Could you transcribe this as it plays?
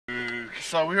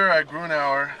So we were at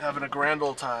Grunauer having a grand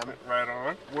old time. Right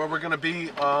on. Where we're going to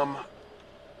be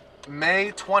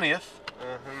May 20th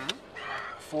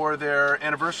for their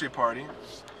anniversary party.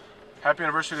 Happy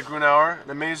anniversary to Grunauer, an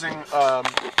amazing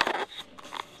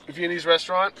Viennese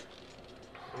restaurant.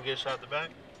 We get a shot at the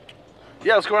back?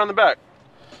 Yeah, let's go around the back.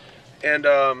 And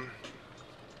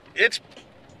it's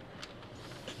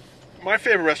my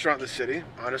favorite restaurant in the city,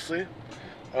 honestly.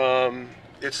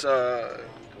 It's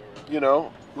you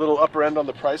know, a little upper end on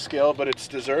the price scale, but it's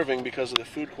deserving because of the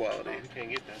food quality. You can't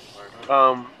get that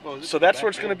part. So that's where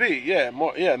it's going to be. Yeah,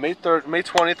 May 3rd, May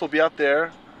 20th, we'll be out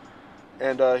there.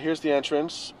 And here's the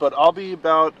entrance. But I'll be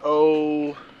about,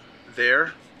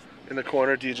 there in the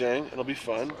corner DJing. It'll be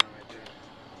fun.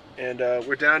 And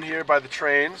we're down here by the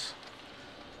trains.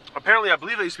 Apparently, I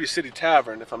believe it used to be City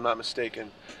Tavern, if I'm not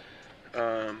mistaken.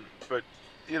 But,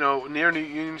 you know, near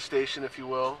Union Station, if you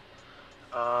will.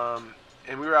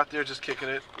 And we were out there just kicking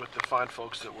it with the fine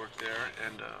folks that work there,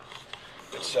 and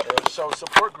etc. So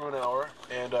support Grunauer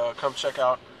and come check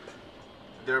out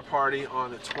their party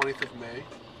on the 20th of May.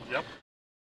 Yep.